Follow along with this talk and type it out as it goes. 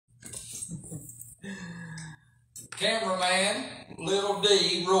Cameraman, little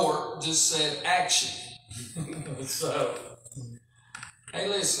D, Roark, just said action. So, hey,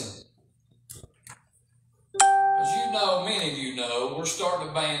 listen. As you know, many of you know, we're starting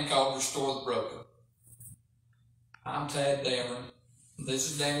a band called Restore the Broken. I'm Tad Damron.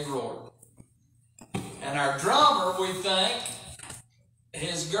 This is Danny Roark. And our drummer, we think,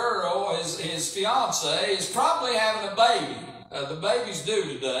 his girl, his fiance, is probably having a baby. The baby's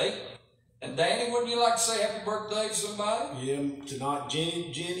due today. And Danny, wouldn't you like to say happy birthday to somebody? Yeah, tonight,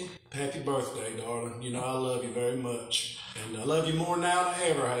 Jenny, happy birthday, darling. You know I love you very much. And I love you more now than I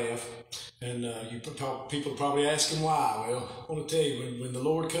ever have. And people are probably asking why. Well, I want to tell you, when the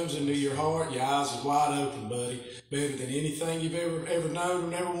Lord comes into your heart, your eyes are wide open, buddy. Better than anything you've ever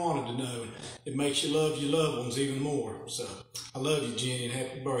known or ever wanted to know. It makes you love your loved ones even more. So, I love you, Jenny, and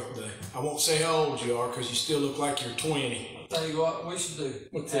happy birthday. I won't say how old you are because you still look like you're 20. I'll tell you what we should do.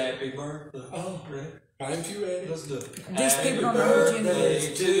 What's happy birthday. Oh, great. If you're ready. Let's do it. These people don't know who Jenny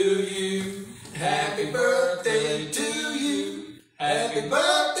is. Happy birthday to you. Happy birthday to you. Happy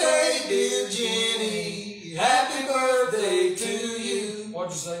birthday, dear Jenny. Happy birthday to you.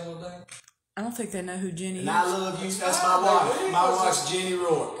 What'd you say, little day? I don't think they know who Jenny is. And I love you. That's my wife. My wife's Jenny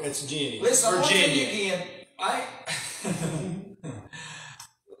Roark. That's Jenny. Listen, Virginia. I want to tell you again.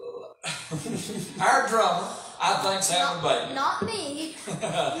 Our drummer, I think's having a baby. Not me.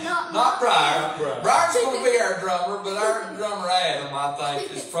 Not Briar. Briar's going to be our drummer, but our drummer Adam, I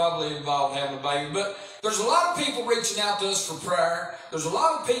think, is probably involved in having a baby. But there's a lot of people reaching out to us for prayer. There's a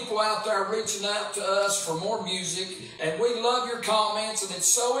lot of people out there reaching out to us for more music, and we love your comments, and it's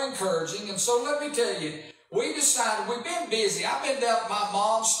so encouraging. And so let me tell you, we decided, we've been busy. I've been down at my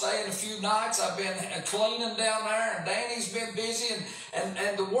mom's staying a few nights. I've been cleaning down there, and Danny's been busy,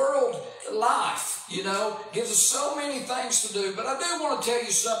 and the world life, you know, gives us so many things to do. But I do want to tell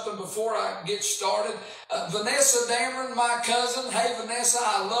you something before I get started. Vanessa Damron, my cousin. Hey, Vanessa,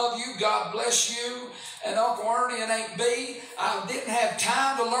 I love you. God bless you. And Uncle Ernie and Aunt B. I didn't have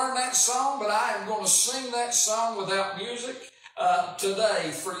time to learn that song, but I am going to sing that song without music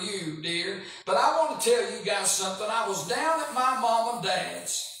today for you, dear. But I want to tell you guys something. I was down at my mom and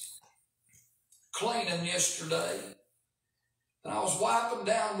dad's cleaning yesterday, and I was wiping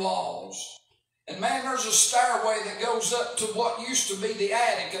down walls. And man, there's a stairway that goes up to what used to be the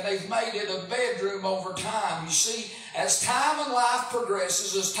attic, and they've made it a bedroom over time. You see, as time in life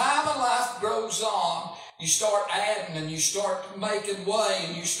progresses, as time in life grows on, you start adding and you start making way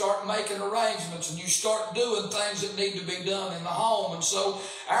and you start making arrangements and you start doing things that need to be done in the home. And so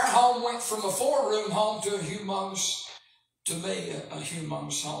our home went from a 4-room home to a humongous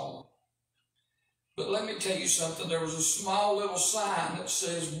home. But let me tell you something. There was a small little sign that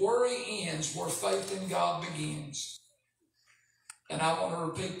says, worry ends where faith in God begins. And I want to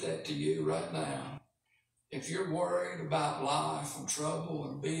repeat that to you right now. If you're worried about life and trouble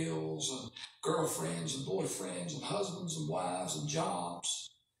and bills and girlfriends and boyfriends and husbands and wives and jobs,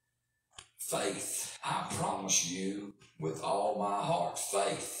 faith, I promise you with all my heart,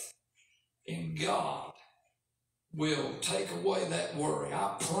 faith in God will take away that worry.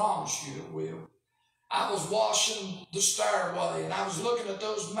 I promise you it will. I was washing the stairway and I was looking at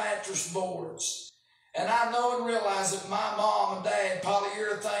those mattress boards. And I know and realize that my mom and dad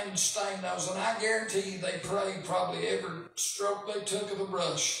polyurethane stained those, and I guarantee you they prayed probably every stroke they took of the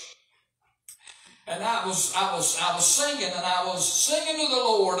brush. And I was singing, and I was singing to the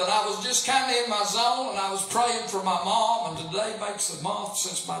Lord, and I was just kind of in my zone, and I was praying for my mom, and today makes a month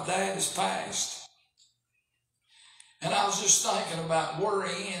since my dad has passed. And I was just thinking about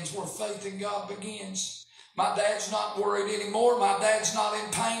worry ends where faith in God begins. My dad's not worried anymore. My dad's not in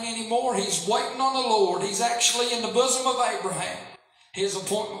pain anymore. He's waiting on the Lord. He's actually in the bosom of Abraham. His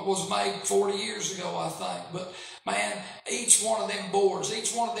appointment was made 40 years ago, I think. But man, each one of them boards,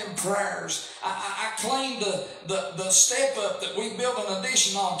 each one of them prayers, I cleaned the step up that we built an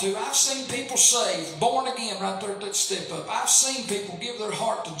addition onto. I've seen people saved, born again right there at that step up. I've seen people give their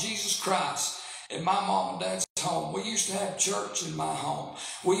heart to Jesus Christ in my mom and dad's home. We used to have church in my home.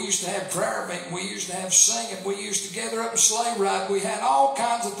 We used to have prayer meeting. We used to have singing. We used to gather up and sleigh ride. We had all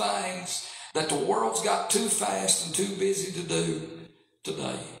kinds of things that the world's got too fast and too busy to do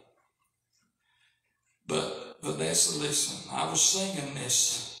today. But Vanessa, listen, I was singing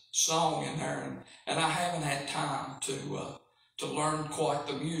this song in there, and I haven't had time to learn quite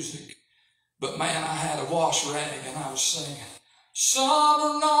the music. But man, I had a wash rag and I was singing. Some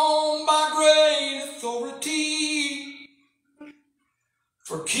are known by great authority,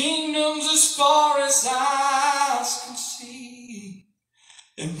 for kingdoms as far as eyes can see.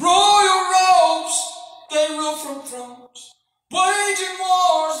 In royal robes they rule from thrones, waging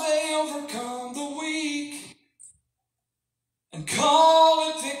wars they overcome the and call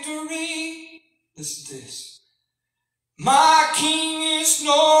it victory. Listen to this. My King is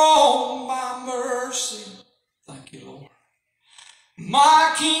known by mercy. Thank you, Lord.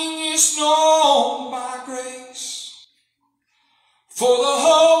 My King is known by grace. For the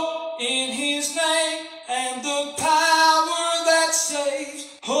hope in his name and the power that saves.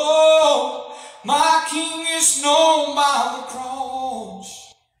 Oh, my King is known by the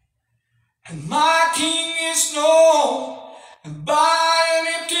cross. And my King is known by an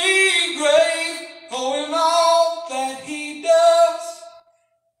empty grave. Oh, in all that he does,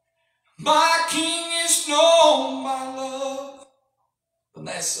 my King is known by love.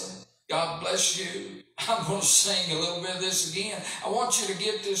 Vanessa, God bless you. I'm going to sing a little bit of this again. I want you to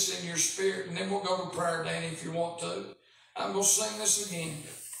get this in your spirit, and then we'll go to prayer, Danny, if you want to. I'm going to sing this again,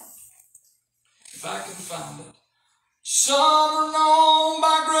 if I can find it. Some are known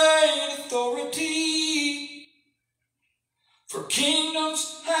by great authority, for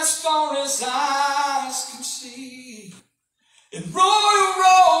kingdoms as far as eyes can see. In royal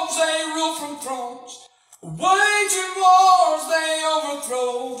robes they rule from thrones, waging wars they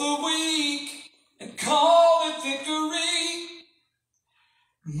overthrow the weak and call it victory.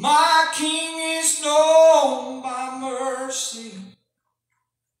 My King is known by mercy,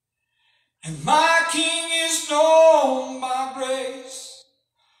 and my King is known by grace.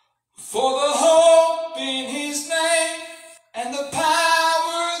 For the hope in his name and the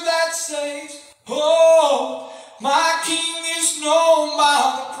power that saves. Oh, my King is known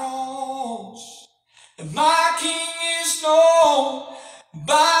by the cross, and my King is known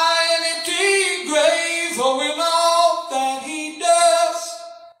by an empty grave. Oh, in all that he does,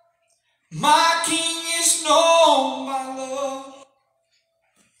 my King is known by love.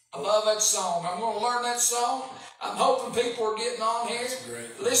 I love that song. I'm going to learn that song. I'm hoping people are getting on here. That's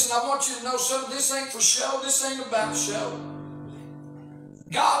great. Listen, I want you to know something. This ain't for show. This ain't about show.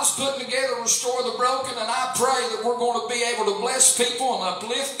 God is putting together Restore the Broken, and I pray that we're going to be able to bless people and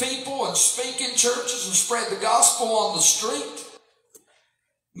uplift people and speak in churches and spread the gospel on the street.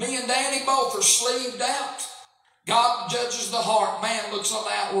 Me and Danny both are sleeved out. God judges the heart. Man looks on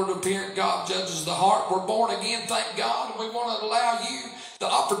the outward appearance. God judges the heart. We're born again, thank God, and we want to allow you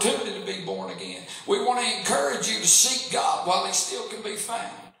the opportunity to be born again. We want to encourage you to seek God while he still can be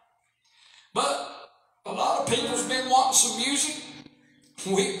found. But a lot of people's been wanting some music.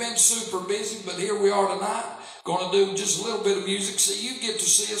 We've been super busy, but here we are tonight, going to do just a little bit of music so you get to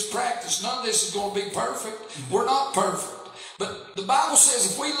see us practice. None of this is going to be perfect. We're not perfect. But the Bible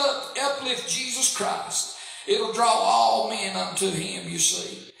says if we uplift Jesus Christ, it'll draw all men unto him, you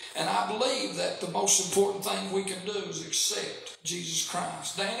see. And I believe that the most important thing we can do is accept Jesus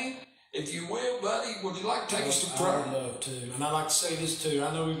Christ. Danny, if you will, buddy, would you like to take us to prayer? I would love to. And I'd like to say this too.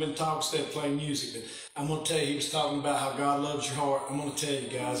 I know we've been talking instead of playing music, but I'm going to tell you, he was talking about how God loves your heart. I'm going to tell you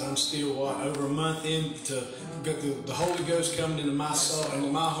guys, I'm still, over a month into the Holy Ghost coming into my soul,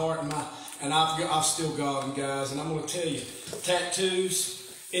 into my heart, and I've still got him, guys. And I'm going to tell you,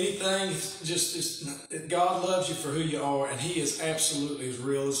 tattoos, anything, just God loves you for who you are, and he is absolutely as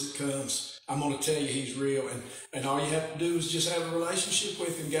real as it comes. I'm going to tell you he's real, and all you have to do is just have a relationship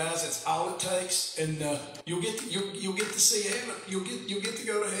with him, guys. That's all it takes, and you'll get to see heaven. You'll get to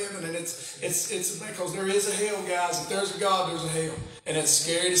go to heaven, and it's because there is a hell, guys. If there's a God, there's a hell, and it's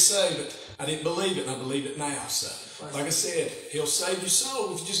scary to say, but I didn't believe it, and I believe it now. So, like I said, he'll save your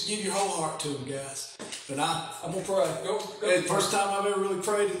soul if you just give your whole heart to him, guys. But I'm gonna pray. Go. First time I've ever really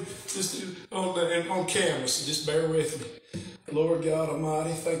prayed just on camera, so just bear with me. Lord God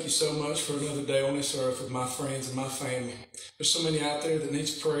Almighty, thank you so much for another day on this earth with my friends and my family. There's so many out there that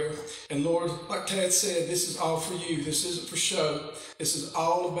needs prayer. And Lord, like Tad said, this is all for you. This isn't for show. This is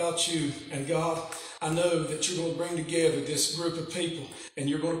all about you. And God, I know that you're going to bring together this group of people, and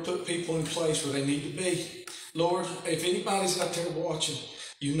you're going to put people in place where they need to be. Lord, if anybody's out there watching,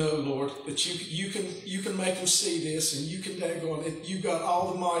 you know, Lord, that you can make them see this, and you can daggone it. You got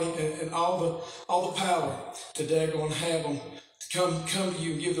all the mighty and all the power to daggone have them to come to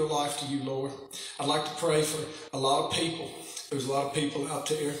you and give their life to you, Lord. I'd like to pray for a lot of people. There's a lot of people out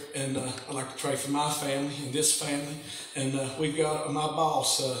there, and I'd like to pray for my family and this family. And we've got my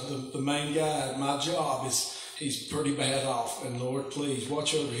boss, the main guy at my job he's pretty bad off. And Lord, please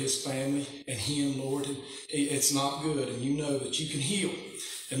watch over his family and him, Lord. And it's not good, and you know that you can heal.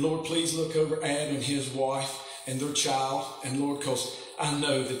 And Lord, please look over Adam and his wife and their child. And Lord, because I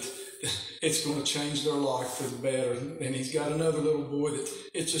know that it's going to change their life for the better. And he's got another little boy that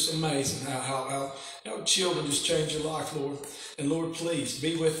it's just amazing how children just change your life, Lord. And Lord, please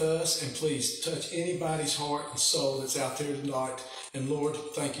be with us, and please touch anybody's heart and soul that's out there tonight. And Lord,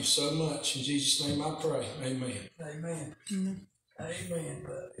 thank you so much. In Jesus' name I pray. Amen. Amen. Amen,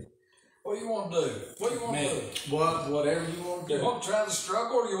 buddy. What do you want to do? What do you want to do? Whatever you want to You do. want to try the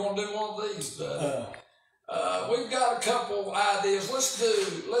struggle, or you want to do one of these? We've got a couple ideas. Let's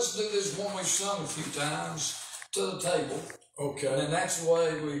do this one we've sung a few times, to the table. Okay. And that's the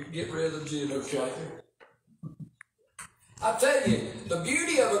way we get rid of the jitters. Okay. I tell you, the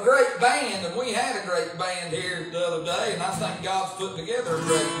beauty of a great band, and we had a great band here the other day, and I think God's putting together a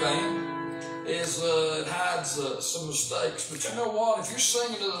great band, is it hides some mistakes. But you know what? If you're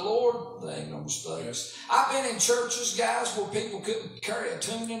singing to the Lord, there ain't no mistakes. I've been in churches, guys, where people couldn't carry a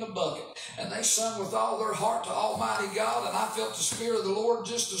tune in a bucket, and they sung with all their heart to Almighty God, and I felt the Spirit of the Lord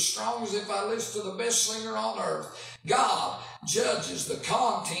just as strong as if I listened to the best singer on earth. God judges the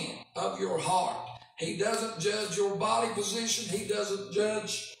content of your heart. He doesn't judge your body position. He doesn't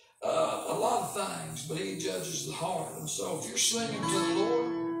judge a lot of things, but He judges the heart. And so if you're singing to the Lord,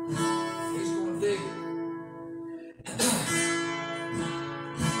 He's going to dig it.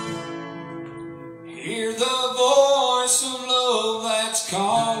 Hear the voice of love that's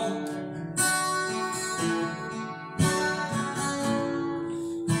calling.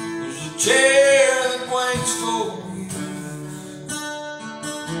 There's a chair that waits for you.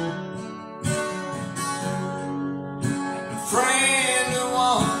 Friend who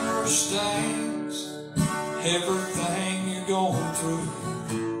understands everything you're going through.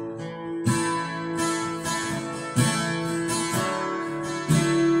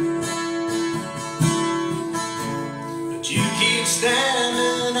 But you keep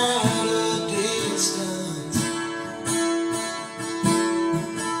standing at a distance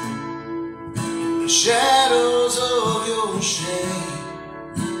in the shadows of your shame.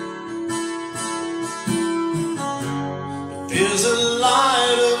 There's a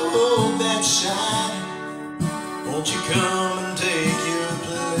light of hope that's shining. Won't you come and take your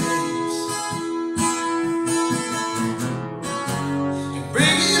place and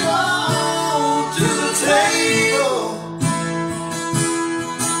bring it all to the table?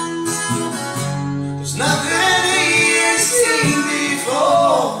 There's nothing He ain't seen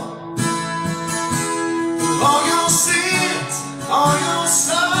before. Through all your sins, all your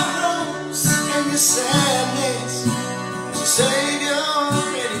sorrows, and your sadness, Savior,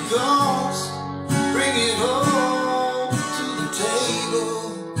 and He calls, bring it home to the table.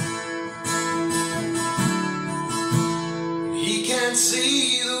 He can't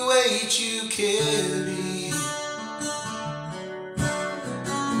see the weight you carry,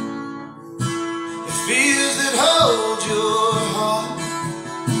 the fears that hold your heart.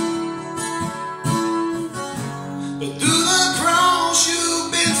 But through the cross you've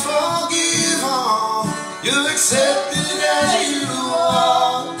been forgiven. You're accepted as you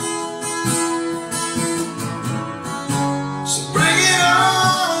are. So bring it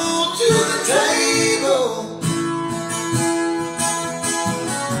all to the table.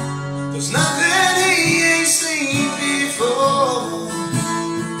 There's nothing He ain't seen before.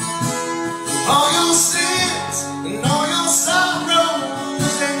 All your sins and all your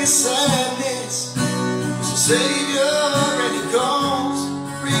sorrows and your sadness, so Savior, and He calls,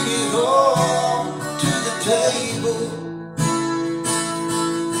 bring it home to the table.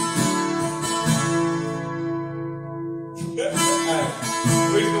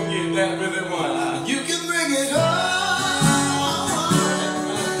 We're going to get that rhythm one. You can bring it home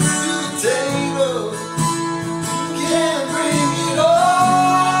to the table. You can bring it home.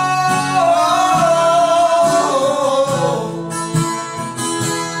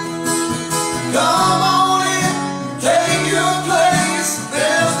 Come on in, take your place.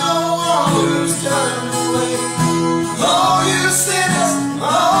 There's no one who's turned away. All you sinners,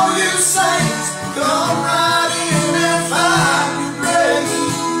 all you saints, come right in and find your grace.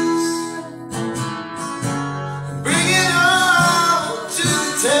 Bring it on to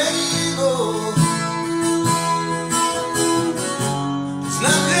the table. There's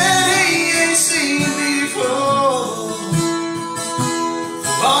nothing He ain't seen before.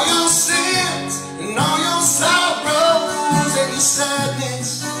 All your sins and all your sorrows and your sadness,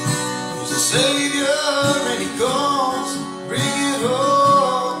 there's a Savior and He calls, bring it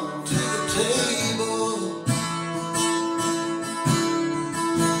home to the table.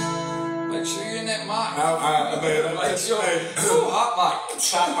 Make sure you're in that mic. Make sure. Ooh, hot mic.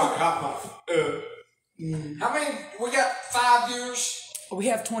 Hot mic. How many? We got 5 years. We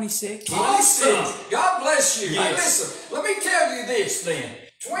have 26. Awesome. God bless you. Yes. Hey, listen, let me tell you this then.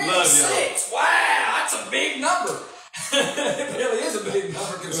 Love 26. Wow, that's a big number. It really is a big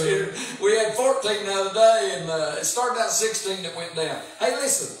number considering we had 14 the other day, and it started out 16 that went down. Hey,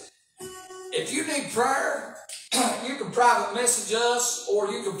 listen, if you need prayer, you can private message us, or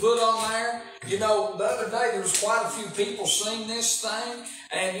you can put on there. You know, the other day there was quite a few people seen this thing,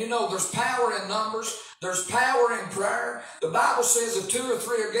 and you know, there's power in numbers. There's power in prayer. The Bible says if 2 or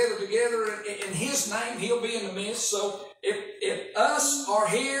 3 are gathered together in His name, He'll be in the midst. So if us are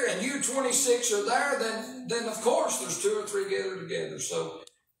here and you 26 are there, then of course there's 2 or 3 gathered together. So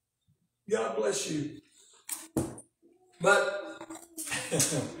God bless you. But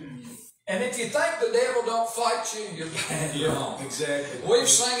and if you think the devil don't fight you, you're bad wrong. Exactly. We've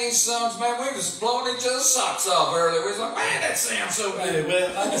sang these songs, man. We was blowing each other's socks off earlier. We was like, man, that sounds so bad. Yeah,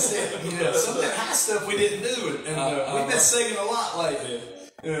 well, like I said, some of that high stuff we didn't do, and we've been singing a lot lately.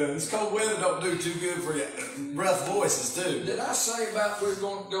 This cold weather don't do too good for you. Rough voices too. Did I say about we're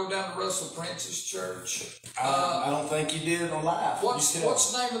going to go down to Russell Prince's church? I don't think you did it on live. What's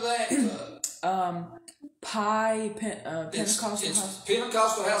the name of that? Pentecostal It's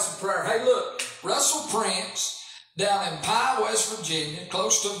Pentecostal House of Prayer. Hey, look, Russell Prince down in Pye, West Virginia,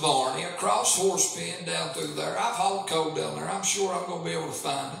 close to Varney, across Horsepen down through there. I've hauled coal down there. I'm sure I'm going to be able to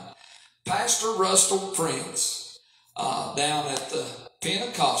find it. Pastor Russell Prince down at the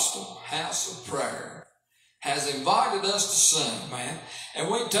Pentecostal House of Prayer has invited us to sing, man. And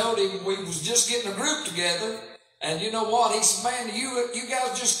we told him we was just getting a group together. And you know what? He said, man, you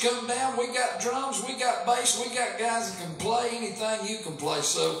guys just come down. We got drums, we got bass, we got guys that can play anything you can play.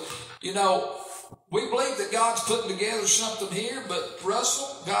 So, you know, we believe that God's putting together something here. But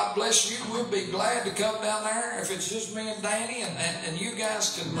Russell, God bless you. We'll be glad to come down there if it's just me and Danny, and you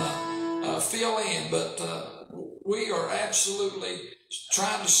guys can fill in. But we are absolutely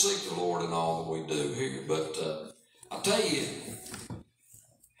trying to seek the Lord in all that we do here. But I'll tell you,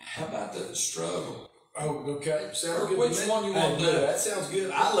 how about that struggle? Oh, okay. Sounds good. Which one you want to do? That sounds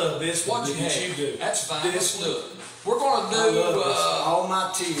good. I love this one. What you do? That's fine. Let's do it. We're going to do All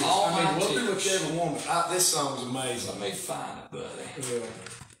My Tears. All My we'll do Tears. whichever one. This song's amazing. Let me find it, buddy. Yeah.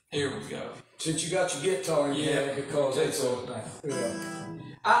 Here we go. Since you got your guitar in here, because it's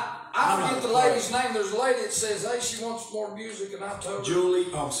I forget the lady's name. There's a lady that says, hey, she wants more music, and I told her. Julie.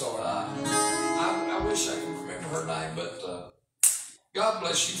 I'm sorry. I wish I could remember her name, but God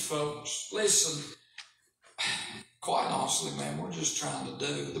bless you folks. Listen, quite honestly, man, we're just trying to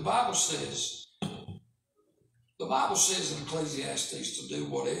do. The Bible says in Ecclesiastes to do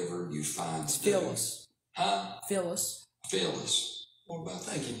whatever you find to do. Phyllis. Huh? Phyllis. Phyllis. What about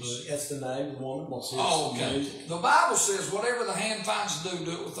that? Thank you, buddy. That's the name. The woman wants to hear Oh, some okay. music. The Bible says whatever the hand finds to do,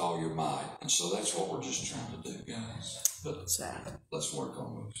 do it with all your might. And so that's what we're just trying to do, guys. But Sad. let's work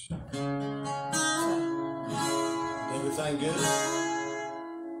on this. Everything good?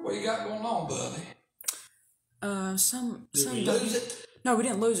 What you got going on, buddy? Did we lose it? No, we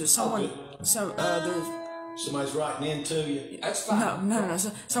didn't lose it. Someone, there's Somebody's writing into you. That's fine. no.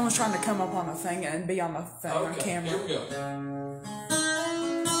 Someone's trying to come up on the thing and be on the phone on Okay, camera. here we go.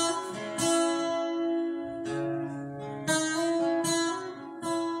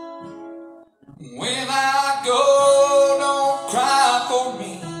 When I go, don't cry for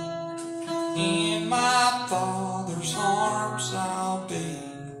me. In my Father's arms I'll be.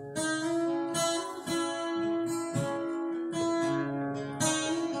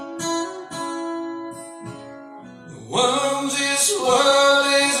 The wounds this world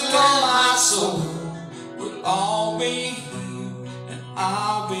has done my soul will all be healed and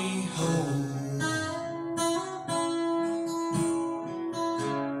I'll be whole.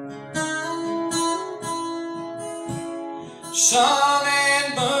 Sun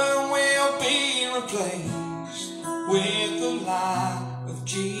and moon will be replaced with the light of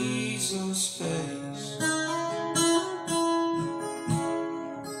Jesus' face.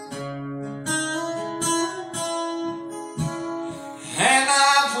 And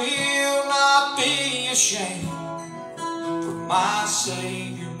I will not be ashamed, for my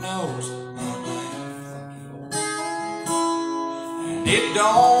Savior knows my name. And it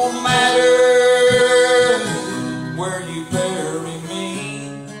don't matter where you bury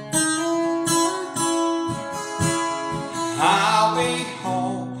me, I'll be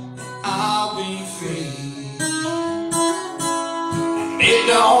home and I'll be free. And it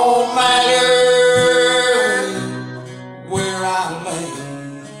don't matter where I lay,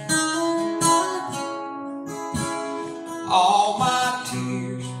 all my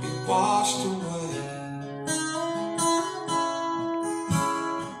tears be washed away.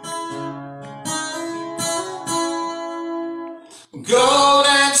 Gold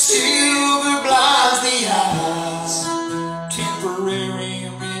and silver blinds the eyes, temporary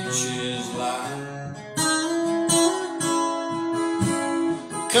riches lie.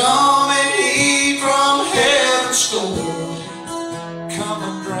 Come and eat from heaven's store, come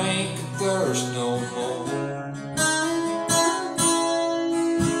and drink and thirst no more.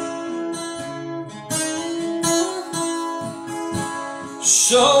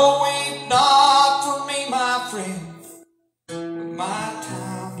 So weep not for me, my friend, when my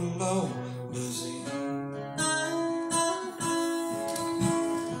time below was in.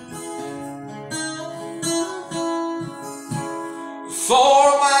 For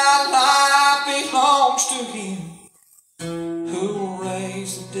my life belongs to Him who will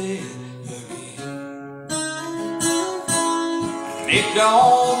raise the dead again. And it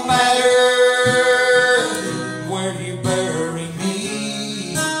don't matter where you bury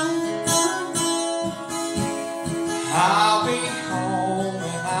me, I'll be home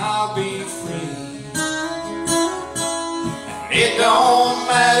and I'll be free. And it don't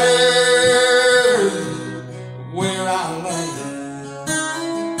matter where I lay,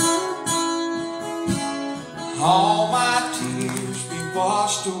 all my tears be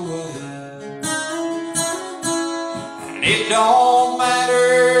washed away. And it don't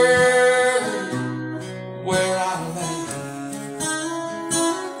matter where I lay,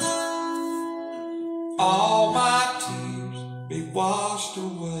 all my tears be washed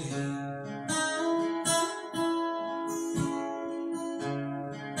away.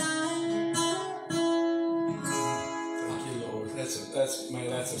 Thank you, Lord. That's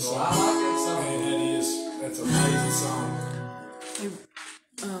a song. I like that song. Man, that's an amazing song. Hey,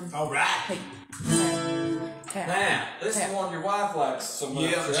 All right. hey, Tad. Now, this is one your wife likes so much.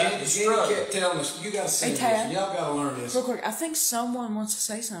 Yeah, right? Jenny The struggle. kept telling us, you got to sing Hey, Tad. this. Y'all got to learn this. Real quick, I think someone wants to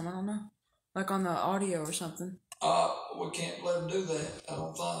say something. I don't know, like on the audio or something. We can't let them do that, I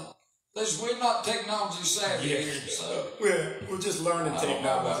don't think. Listen, we're not technology savvy Yeah. here, so. We're just learning I don't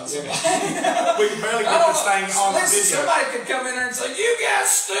know about technology. somebody. We can barely get this thing on the Listen, video. somebody could come in there and say, "You guys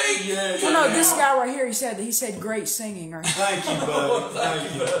stink." Yeah, Well, no, this guy right here, he said great singing, right? Thank you, buddy.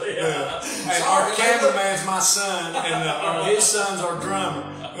 Thank you. Yeah. Hey, Sorry, our cameraman's my son, and his son's our drummer.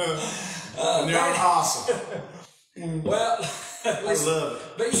 And they're awesome. Well, I listen,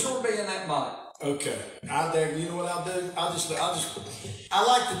 love it. be sure to be in that mic. Okay, you know what I'll do? I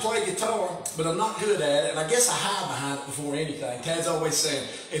like to play guitar, but I'm not good at it, and I guess I hide behind it before anything. Tad's always saying,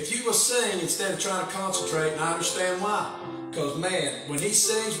 if you will sing instead of trying to concentrate, and I understand why. Because, man, when he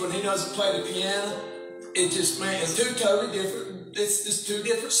sings, when he doesn't play the piano, it just, man, it's two totally different, it's just two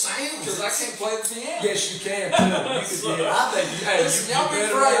different sounds. Because I can't play the piano. Yes, you can, too. I think hey, Listen, you y'all be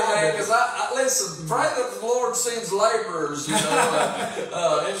better praying, than I man, do. because I listen, pray that the Lord sends laborers,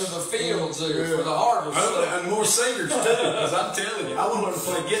 into the fields here for the harvest. And more singers, too, because I'm telling you, I want to learn to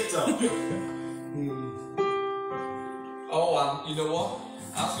play guitar. You know what?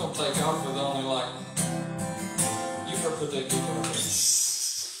 I was going to take off with only like, you better put that guitar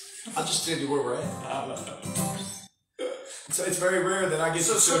in. I'll just tell you where we're at. So it's very rare that I get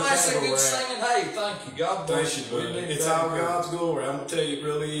So to somebody said where good we're at. singing. Hey, thank you. God bless Thank you. you, buddy. It's all God's glory. I'm gonna tell you, it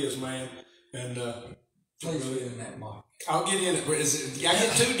really is, man. And Please get in that mic. I'll get in it. I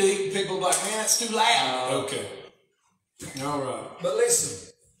get too deep, people are like, man, that's too loud. Okay. All right. But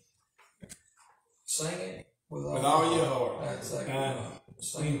listen, sing it with all your heart. That's exactly right.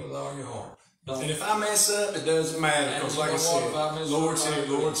 Sing it with all your heart. And if I mess up, it doesn't matter because, like I said, Lord's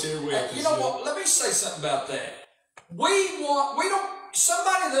here with us. You know what? Let me say something about that.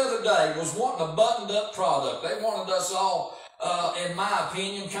 Somebody the other day was wanting a buttoned up product. They wanted us all, in my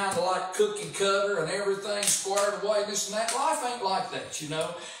opinion, kind of like cookie cutter and everything squared away, this and that. Life ain't like that, you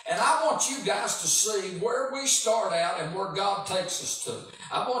know. And I want you guys to see where we start out and where God takes us to.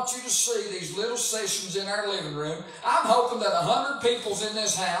 I want you to see these little sessions in our living room. I'm hoping that 100 people's in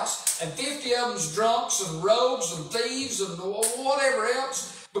this house and 50 of them's drunks and rogues and thieves and whatever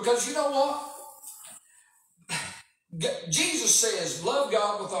else. Because you know what? Jesus says, love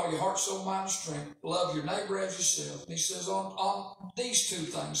God with all your heart, soul, mind, and strength. Love your neighbor as yourself. And he says on these two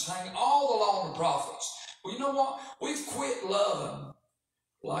things, hang all the law and the prophets. Well, you know what? We've quit loving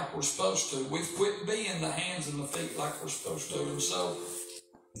like we're supposed to. We've quit being the hands and the feet like we're supposed to. And so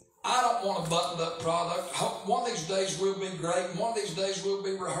I don't want a buttoned up product. One of these days we'll be great. And one of these days we'll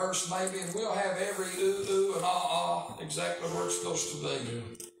be rehearsed maybe. And we'll have every ooh and exactly where it's supposed to be. Yeah.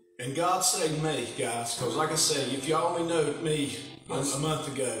 And God saved me, guys, because like I said, if y'all only know me a month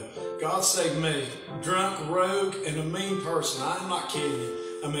ago, God saved me, drunk, rogue, and a mean person. I'm not kidding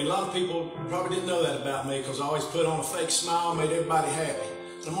you. I mean, a lot of people probably didn't know that about me because I always put on a fake smile, made everybody happy.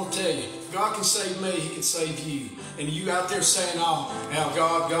 So I'm going to tell you, if God can save me, he can save you. And you out there saying, oh, now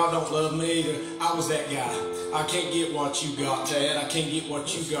God don't love me. I was that guy. I can't get what you got, Tad. I can't get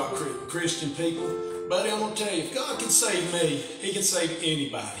what you got, Christian people. Buddy, I'm going to tell you, if God can save me, he can save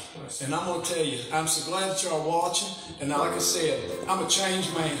anybody. And I'm going to tell you, I'm so glad that y'all watching. And like I said, I'm a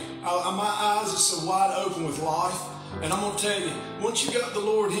changed man. My eyes are so wide open with life. And I'm going to tell you, once you got the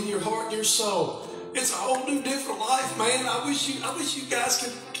Lord in your heart and your soul, It's a whole new different life, man. I wish you guys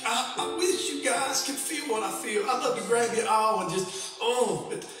could feel what I feel. I'd love to grab you all and just,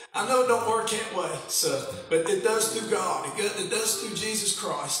 but I know it don't work that way. So, but it does through God. It does through Jesus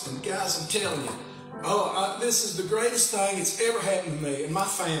Christ. And guys, I'm telling you, this is the greatest thing that's ever happened to me and my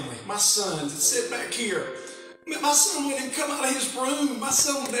family, my sons that sit back here. My son wouldn't even come out of his room. My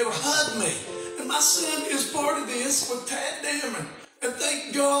son would never hug me. And my son is part of this with Tad Damron. And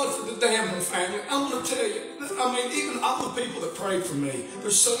thank God for the Damron family. I'm going to tell you, even all the people that prayed for me,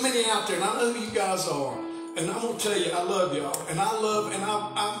 there's so many out there, and I know who you guys are. And I'm going to tell you, I love y'all. And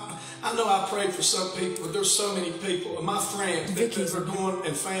I know I prayed for some people, but there's so many people, and my friends that are going,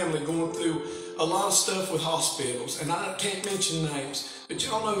 and family going through a lot of stuff with hospitals. And I can't mention names, but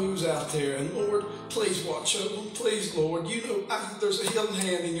y'all know who's out there. And Lord, please watch over them. Please, Lord, you know there's a healing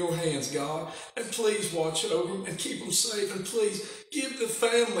hand in your hands, God. And please watch over them and keep them safe. And please give the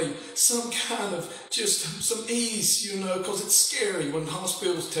family some kind of some ease, because it's scary when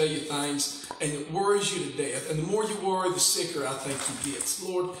hospitals tell you things and it worries you to death. And the more you worry, the sicker I think you get. So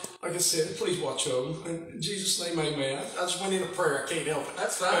Lord, like I said, please watch over them. And in Jesus' name, amen. I just went in a prayer. I can't help it.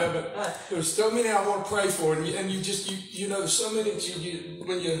 That's fine. But there's so many I want to pray for, and you there's so many that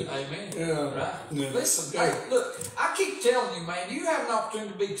Amen. Yeah. Right. Yeah. Listen, Yeah. hey, look, I keep telling you, man, you have an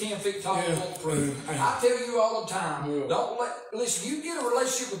opportunity to be 10 feet tall and won't prove. I tell you all the time, listen, you get a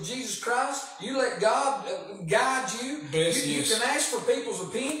relationship with Jesus Christ, you let God guide you. You can ask for people's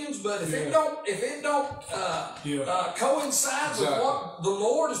opinions, but if it don't coincide with what the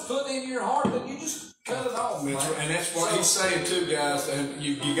Lord has put in your heart, then you just cut it off. And that's what he's saying too, guys. And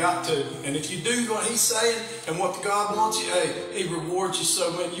you got to. And if you do what he's saying and what God wants you, he rewards you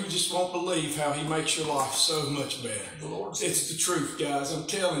so much. You just won't believe how he makes your life so much better. It's the truth, guys. I'm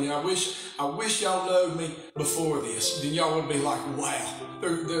telling you. I wish y'all knowed me before this. Then y'all would be like, wow.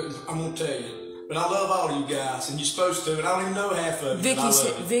 I'm gonna tell you. But I love all of you guys, and you're supposed to, and I don't even know half of you.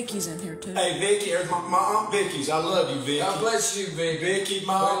 Vicky's in here too. Hey, Vicky, my Aunt Vicky's. I love you, Vicky. God bless you, Vicky. Vicky,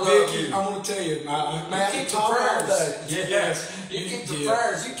 my Aunt Vicky. I want to tell you, you keep the prayers. Yes. You keep the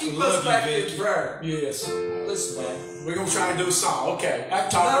prayers. You keep us back in prayer. Yes. Listen, man. We're going to try and do a song. Okay. I can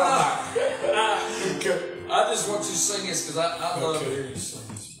talk about that. I just want you to sing this because I love to hear you sing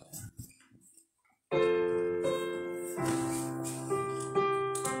this.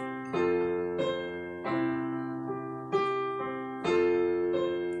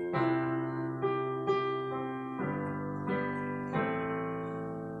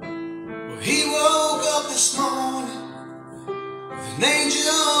 He woke up this morning with an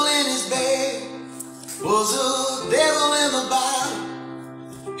angel in his bed. Was a devil in the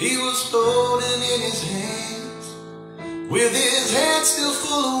bottle he was holding in his hands, with his head still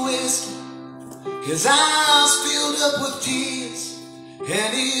full of whiskey, his eyes filled up with tears,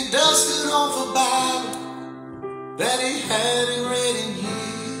 and he dusted off a Bible that he hadn't read in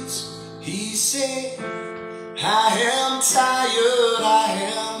years. He said, I am tired, I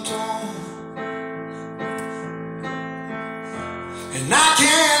am torn, and I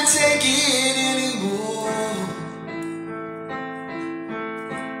can't take it anymore.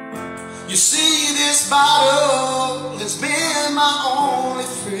 You see, this bottle has been my only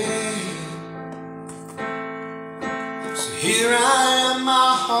friend. So here I am,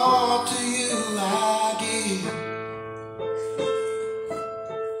 my heart to you I give.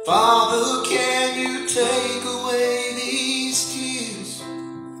 Father, can you take away these tears?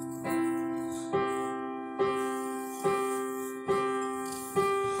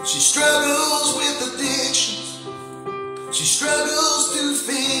 She struggles with addictions, she struggles to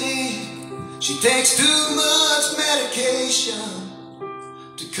fit in. She takes too much medication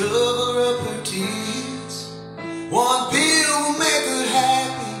to cover up her tears. One pill will make her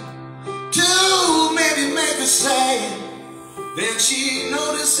happy, two maybe make her sad. Then she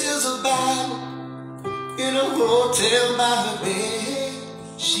notices a Bible in a hotel by her bed.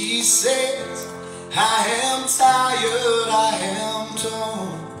 She says, I am tired, I am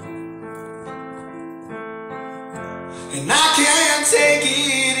torn, and I can't take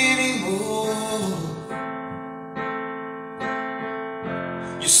it anymore.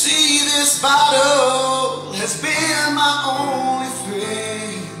 You see, this bottle has been my only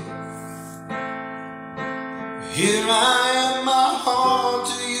friend. Here I am, my heart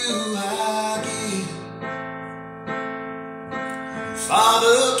to you I give.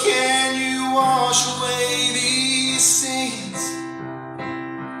 Father, can you wash away these sins?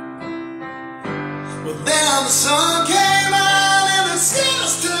 Well, then the sun came out and the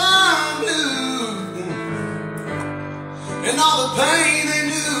skies turned blue, and all the pain they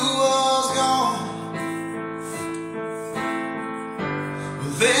knew was gone.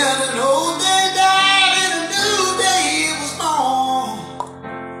 Well, then an old day died,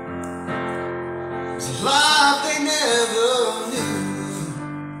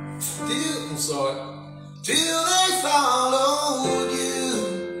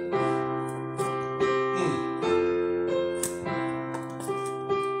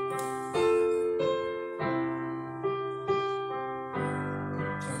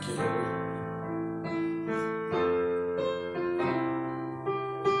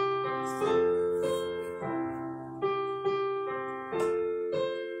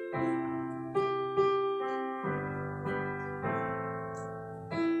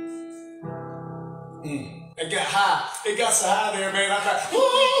 got high. It got so high there, man. I'm like, woo!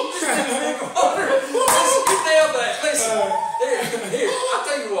 Listen, you nailed that. Listen, here. I'll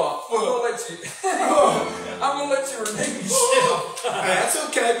tell you what. I'm gonna let you redeem yourself. That's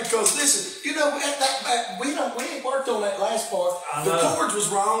okay, because listen, you know, we ain't worked on that last part. The chords was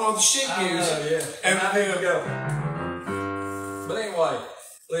wrong on the sheet music. Yeah. And I need to go. But anyway,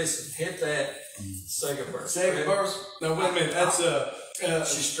 listen, hit that second verse. Second verse? No, wait a minute. That's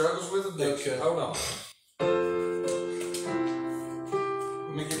she struggles with addiction. Okay. Hold on.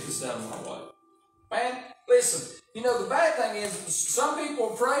 Let me get this out of my way. Man, listen, you know, the bad thing is some people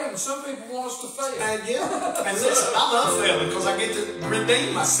are praying and some people want us to fail. And yeah. And listen, I love failing because I get to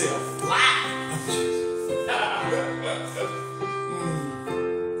redeem myself.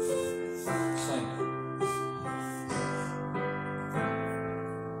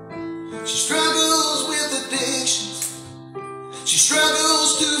 She struggles with addictions. She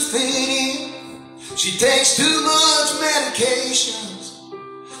struggles to fit in. She takes too much medications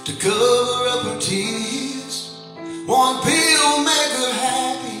to cover up her tears. One pill make her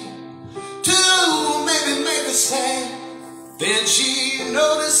happy, two maybe make her sad. Then she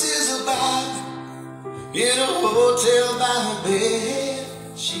notices a Bible in a hotel by her bed.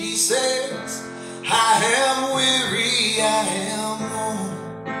 She says, I am weary, I am worn,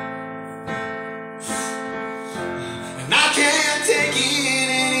 and I can't take it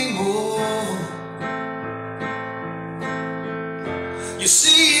anymore. You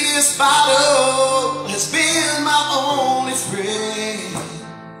see, this bottle has been my only friend.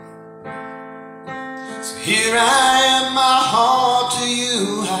 So here I am, my heart to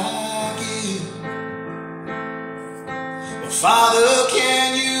you I give. But Father,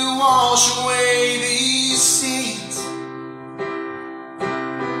 can you wash away these sins?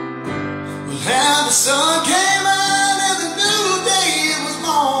 Well, and the sun came out and the new day was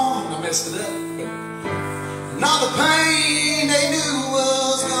born. I messed it up. And all the pain they knew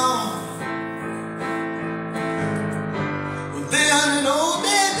was gone. Well, then an old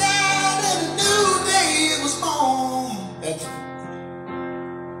day died and a new day was born. That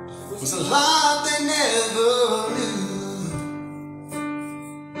was a life they never knew.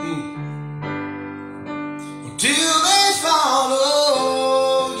 Till they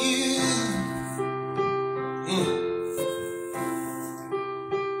followed you.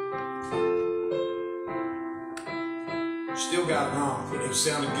 Still got it wrong, but it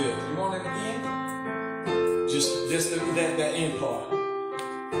sounded good. You want it again? Just that end part.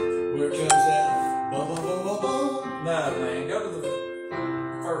 Where it comes out. Bum, bum, bum, bum, bum. No, man. Go to the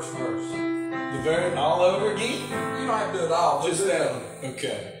first verse. The very all over again? You don't have to do it all. Just that one.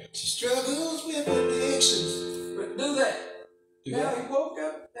 Okay. She struggles with addictions. But do that. Do Now that. he woke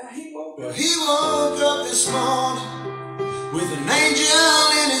up. Well, He woke up this morning with an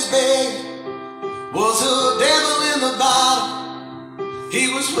angel in his bed. Was a devil in the bottle he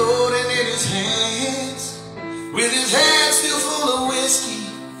was holding in his hands. With his head still full of whiskey,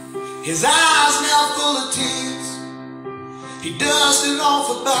 his eyes now full of tears, he dusted off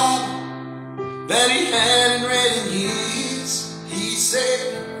a Bible that he hadn't read in years. He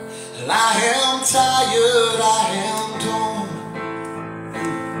said, I am tired, I am torn,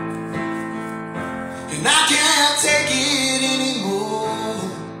 and I can't take it anymore.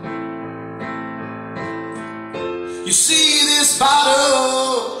 You see, this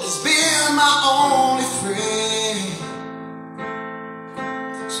bottle has been my only friend.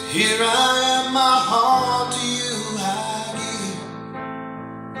 So here I am, my heart to you I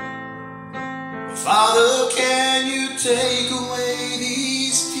give. Father, can you take away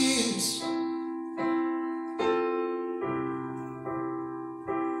these tears?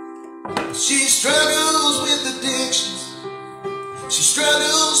 She struggles with addictions. She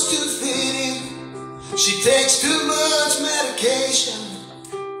struggles to fit in. She takes too much medication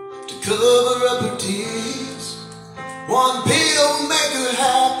to cover up her tears. One pill make her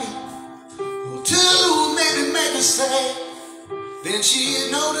happy, or two maybe make her sad. Then she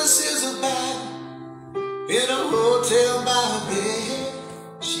notices a Bible in a hotel by her bed.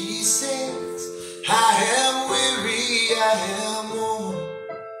 She says, I am weary, I am worn,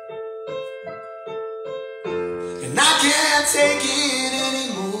 and I can't take it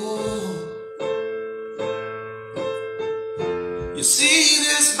anymore. You see,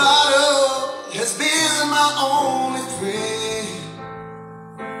 this bottle has been my only friend.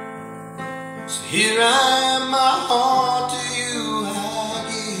 So here I am, my heart to you I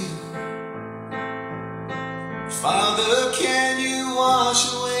give. Father, can you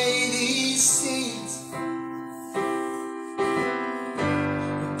wash away these sins?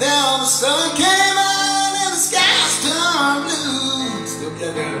 Then the sun came out and the skies turned blue. Still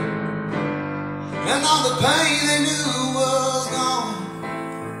got that. And when all the pain they knew was gone.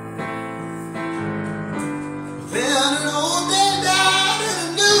 But then an old day died and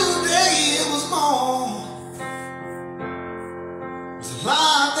a new day was born. It was a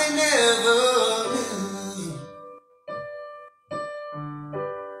life they never knew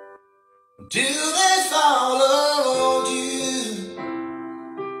until they followed you.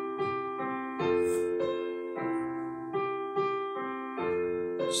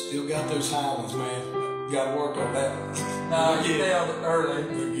 Still got those high ones, man. Got to work on that. No, you nailed it early.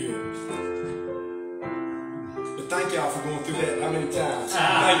 They're good. But thank y'all for going through that how many times.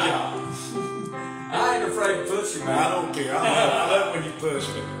 Thank y'all. I ain't afraid to push you, man. I don't care. I love when you push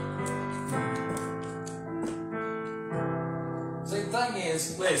me. See, the thing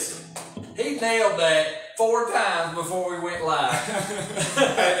is, listen, he nailed that 4 times before we went live.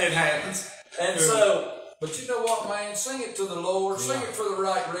 It happens. And so, But you know what, man? Sing it to the Lord. Sing it for the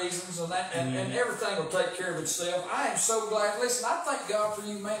right reasons, and everything will take care of itself. I am so glad. Listen, I thank God for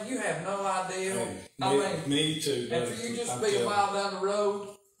you, man. You have no idea. Hey, me too. And for you just be a mile down the road.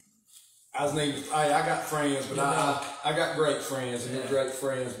 I got friends, but I got great friends, and they're great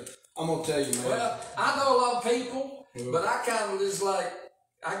friends. But I'm gonna tell you, man. Well, I know a lot of people, but I kind of just like,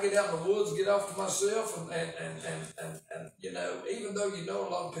 I get out in the woods, get off to myself, and you know, even though you know a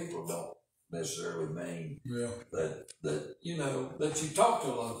lot of people don't necessarily mean that you know that you talk to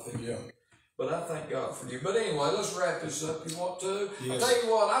a lot of people. Yeah. But I thank God for you. But anyway, let's wrap this up. You want to? Yes. I'll tell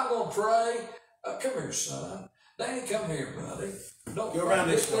you what, I'm going to pray. Come here, son. Danny, come here, buddy. Don't Go around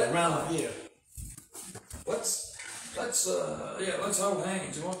this way, around here. Let's hold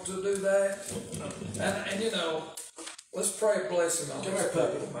hands. You want to do that? And you know, let's pray a blessing on this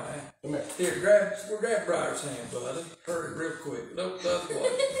people, man. Come here. Here, grab Briar's hand, buddy. Hurry, real quick. No, the other way.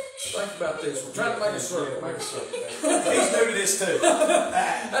 Think about this. We're trying to make a circle. Make a circle. He's new to this too.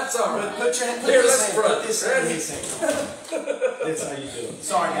 That's all right. Put your hand. Here, let's pray. Put this in his hand. That's how you do it.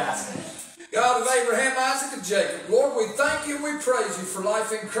 Sorry, guys. God of Abraham, Isaac, and Jacob, Lord, we thank you and we praise you for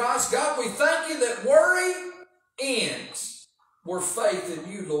life in Christ. God, we thank you that worry ends where faith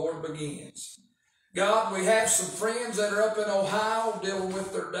in you, Lord, begins. God, we have some friends that are up in Ohio dealing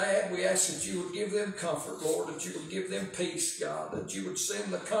with their dad. We ask that you would give them comfort, Lord, that you would give them peace, God, that you would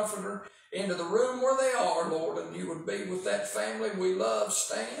send the comforter into the room where they are, Lord, and you would be with that family we love,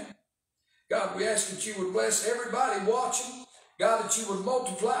 Stan. God, we ask that you would bless everybody watching. God, that you would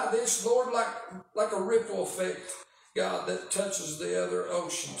multiply this, Lord, like a ripple effect, God, that touches the other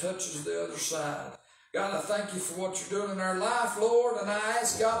ocean, touches the other side. God, I thank you for what you're doing in our life, Lord, and I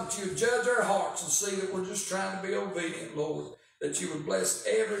ask, God, that you would judge our hearts and see that we're just trying to be obedient, Lord, that you would bless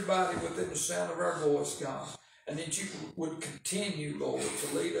everybody within the sound of our voice, God, and that you would continue, Lord,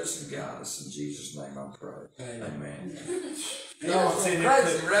 to lead us and guide us. In Jesus' name I pray. Amen. Crazy,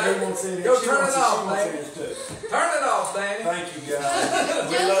 right? Go turn it off, Danny. Turn it off, Danny. Thank you, guys.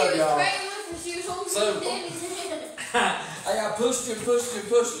 We love y'all. So, hey, I pushed you,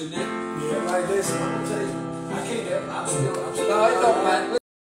 didn't I? Yeah, like this, I'm gonna tell you. I can't. I'm still. No, it don't matter.